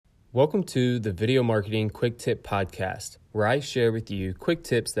Welcome to the Video Marketing Quick Tip Podcast, where I share with you quick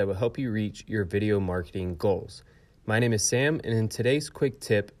tips that will help you reach your video marketing goals. My name is Sam, and in today's quick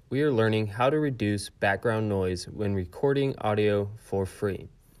tip, we are learning how to reduce background noise when recording audio for free.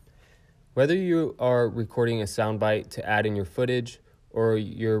 Whether you are recording a soundbite to add in your footage or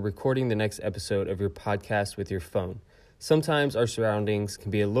you're recording the next episode of your podcast with your phone, sometimes our surroundings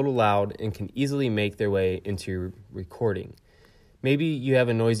can be a little loud and can easily make their way into your recording. Maybe you have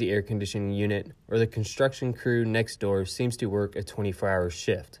a noisy air conditioning unit, or the construction crew next door seems to work a 24-hour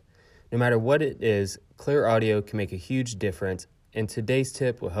shift. No matter what it is, clear audio can make a huge difference, and today's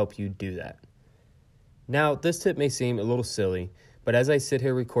tip will help you do that. Now, this tip may seem a little silly, but as I sit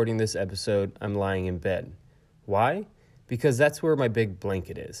here recording this episode, I'm lying in bed. Why? Because that's where my big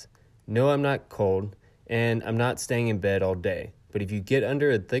blanket is. No, I'm not cold, and I'm not staying in bed all day. But if you get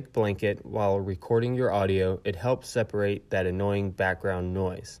under a thick blanket while recording your audio, it helps separate that annoying background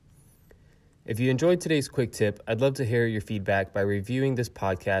noise. If you enjoyed today's quick tip, I'd love to hear your feedback by reviewing this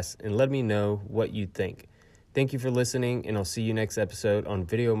podcast and let me know what you think. Thank you for listening, and I'll see you next episode on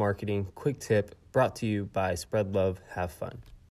Video Marketing Quick Tip, brought to you by Spread Love, Have Fun.